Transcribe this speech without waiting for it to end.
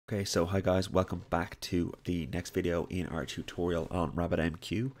Okay, so hi guys, welcome back to the next video in our tutorial on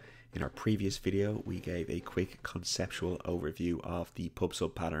RabbitMQ. In our previous video, we gave a quick conceptual overview of the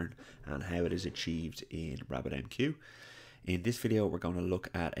pub/sub pattern and how it is achieved in RabbitMQ. In this video, we're going to look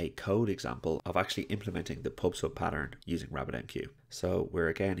at a code example of actually implementing the pub/sub pattern using RabbitMQ. So we're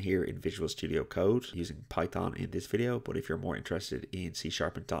again here in Visual Studio Code using Python in this video, but if you're more interested in C#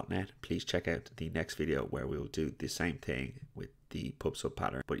 and .NET, please check out the next video where we will do the same thing with the pub/sub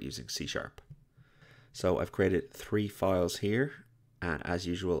pattern, but using C#. So I've created 3 files here, and as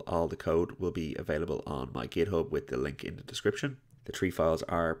usual, all the code will be available on my GitHub with the link in the description. The 3 files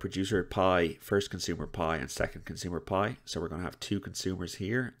are producer pi, first consumer pi, and second consumer pi. So we're going to have 2 consumers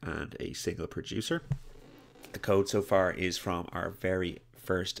here and a single producer. The code so far is from our very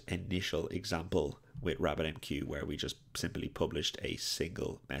first initial example with RabbitMQ, where we just simply published a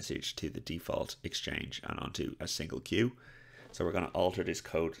single message to the default exchange and onto a single queue. So we're going to alter this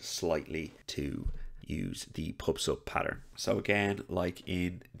code slightly to use the pub/sub pattern. So again, like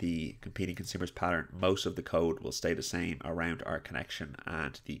in the competing consumers pattern, most of the code will stay the same around our connection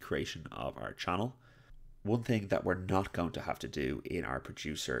and the creation of our channel. One thing that we're not going to have to do in our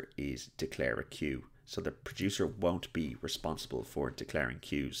producer is declare a queue. So the producer won't be responsible for declaring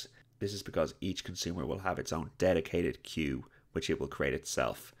queues. This is because each consumer will have its own dedicated queue, which it will create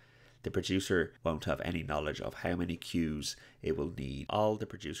itself. The producer won't have any knowledge of how many queues it will need. All the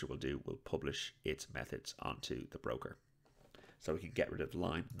producer will do will publish its methods onto the broker. So we can get rid of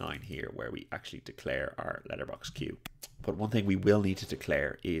line 9 here where we actually declare our letterbox queue. But one thing we will need to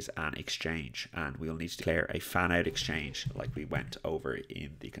declare is an exchange, and we'll need to declare a fan out exchange like we went over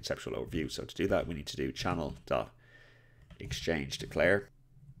in the conceptual overview. So to do that, we need to do channel.exchange declare,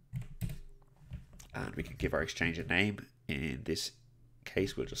 and we can give our exchange a name. In this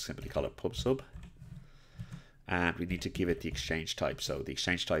case, we'll just simply call it pub/sub, and we need to give it the exchange type. So the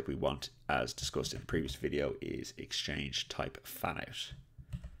exchange type we want, as discussed in the previous video, is exchange type fan out.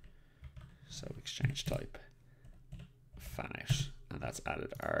 So exchange type fan out, and that's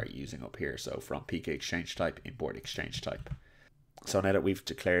added our using up here. So from pk exchange type, import exchange type. So now that we've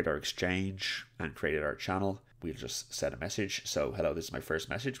declared our exchange and created our channel, we'll just set a message. So hello, this is my first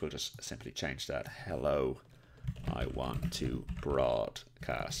message. We'll just simply change that. Hello, I want to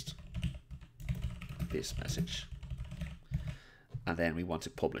broadcast this message, and then we want to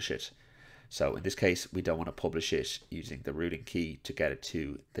publish it. So in this case, we don't want to publish it using the routing key to get it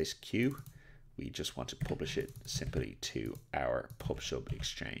to this queue. We just want to publish it simply to our pub/sub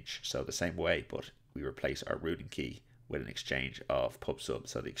exchange. So the same way, but we replace our routing key with an exchange of pub/sub.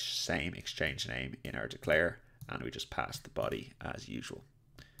 So the same exchange name in our declare, and we just pass the body as usual.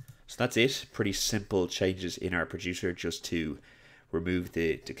 So that's it. Pretty simple changes in our producer, just to remove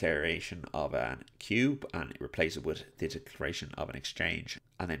the declaration of a queue and replace it with the declaration of an exchange,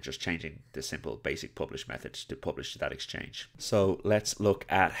 and then just changing the simple basic publish method to publish to that exchange. So let's look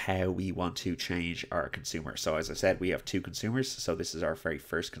at how we want to change our consumer. So as I said, we have 2 consumers. So this is our very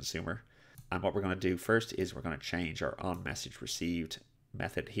first consumer. And what we're going to do first is we're going to change our onMessageReceived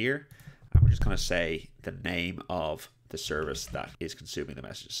method here. And we're just going to say the name of the service that is consuming the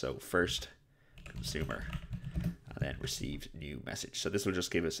message. So first consumer, and then received new message. So this will just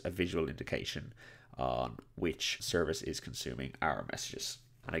give us a visual indication on which service is consuming our messages.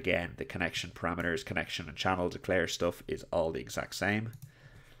 And again, the connection parameters, connection and channel declare stuff is all the exact same.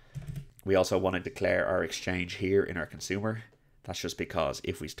 We also want to declare our exchange here in our consumer. That's just because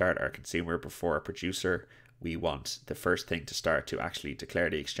if we start our consumer before our producer, we want the first thing to start to actually declare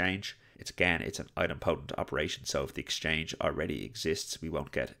the exchange. It's an idempotent operation, so if the exchange already exists, we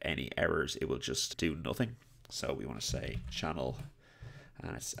won't get any errors. It will just do nothing. So we want to say channel,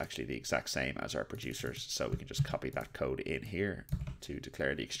 and it's actually the exact same as our producers. So we can just copy that code in here to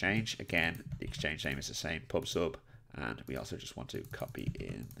declare the exchange. Again, the exchange name is the same, pub/sub, and we also just want to copy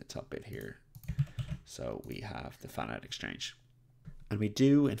in the top bit here. So we have the fan out exchange. And we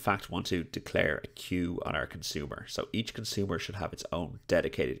do, in fact, want to declare a queue on our consumer. So each consumer should have its own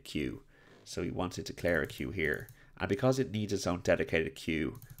dedicated queue. So we want to declare a queue here. And because it needs its own dedicated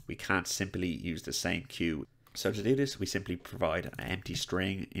queue, we can't simply use the same queue. So to do this, we simply provide an empty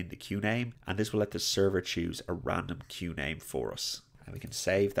string in the queue name, and this will let the server choose a random queue name for us. And we can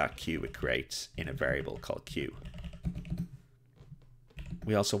save that queue it creates in a variable called queue.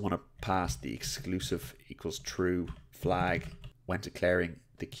 We also want to pass the exclusive equals true flag when declaring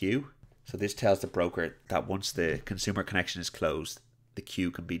the queue. So this tells the broker that once the consumer connection is closed, the queue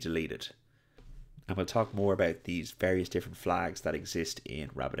can be deleted. And we'll talk more about these various different flags that exist in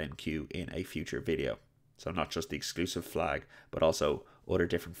RabbitMQ in a future video. So not just the exclusive flag, but also other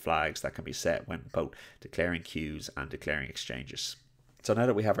different flags that can be set when both declaring queues and declaring exchanges. So now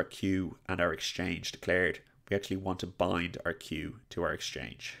that we have our queue and our exchange declared, we actually want to bind our queue to our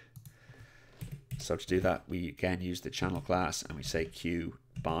exchange. So to do that, we again use the channel class and we say queue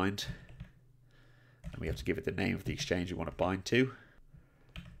bind. And we have to give it the name of the exchange we want to bind to.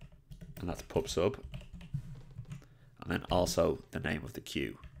 And that's pub/sub. And then also the name of the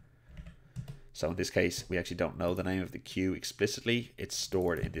queue. So in this case, we actually don't know the name of the queue explicitly. It's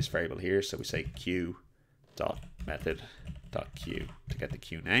stored in this variable here. So we say queue.method.queue to get the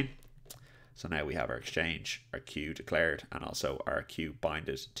queue name. So now we have our exchange, our queue declared, and also our queue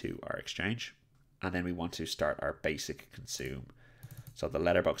binded to our exchange. And then we want to start our basic consume. So the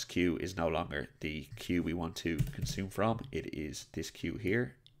letterbox queue is no longer the queue we want to consume from. It is this queue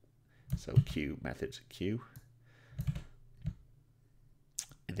here. So queue method queue.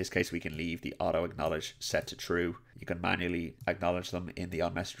 In this case, we can leave the auto acknowledge set to true. You can manually acknowledge them in the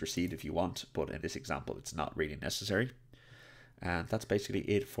onMessage received if you want, but in this example, it's not really necessary. And that's basically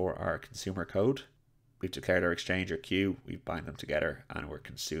it for our consumer code. We've declared our exchange or queue, we've bind them together, and we're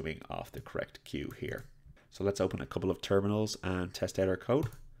consuming off the correct queue here. So let's open a couple of terminals and test out our code.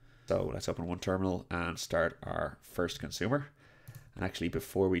 So let's open one terminal and start our first consumer. And actually,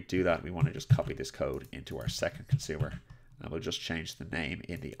 before we do that, we want to just copy this code into our second consumer. And we'll just change the name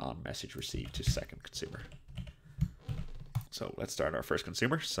in the onMessage received to second consumer. So let's start our first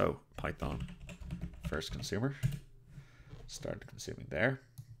consumer. So Python first consumer. Start consuming there.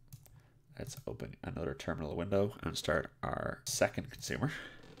 Let's open another terminal window and start our second consumer.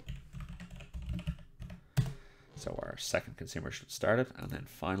 So our second consumer should start it. And then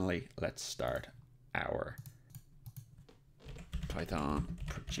finally, let's start our Python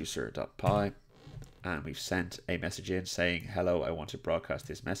producer.py. And we've sent a message in saying, hello, I want to broadcast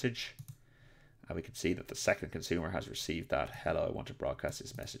this message. And we can see that the second consumer has received that hello, I want to broadcast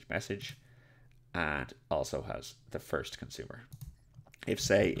this message, and also has the first consumer. If,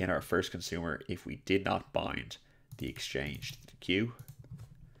 say, in our first consumer, if we did not bind the exchange to the queue,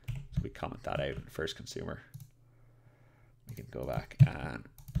 so we comment that out in the first consumer, we can go back and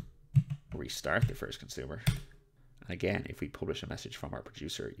restart the first consumer. And again, if we publish a message from our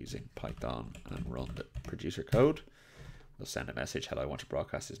producer using Python and run the producer code, we'll send a message, hello, I want to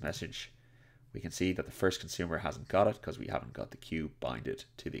broadcast this message. We can see that the first consumer hasn't got it because we haven't got the queue binded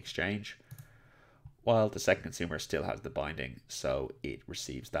to the exchange, while the second consumer still has the binding, so it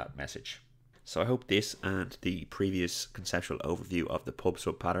receives that message. So I hope this and the previous conceptual overview of the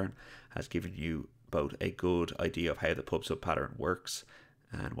pub/sub pattern has given you both a good idea of how the pub/sub pattern works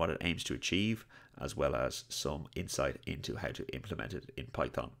and what it aims to achieve, as well as some insight into how to implement it in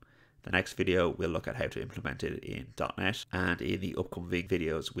Python. The next video we'll look at how to implement it in .NET, and in the upcoming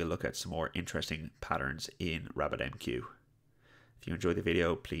videos we'll look at some more interesting patterns in RabbitMQ. If you enjoyed the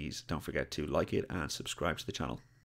video, please don't forget to like it and subscribe to the channel.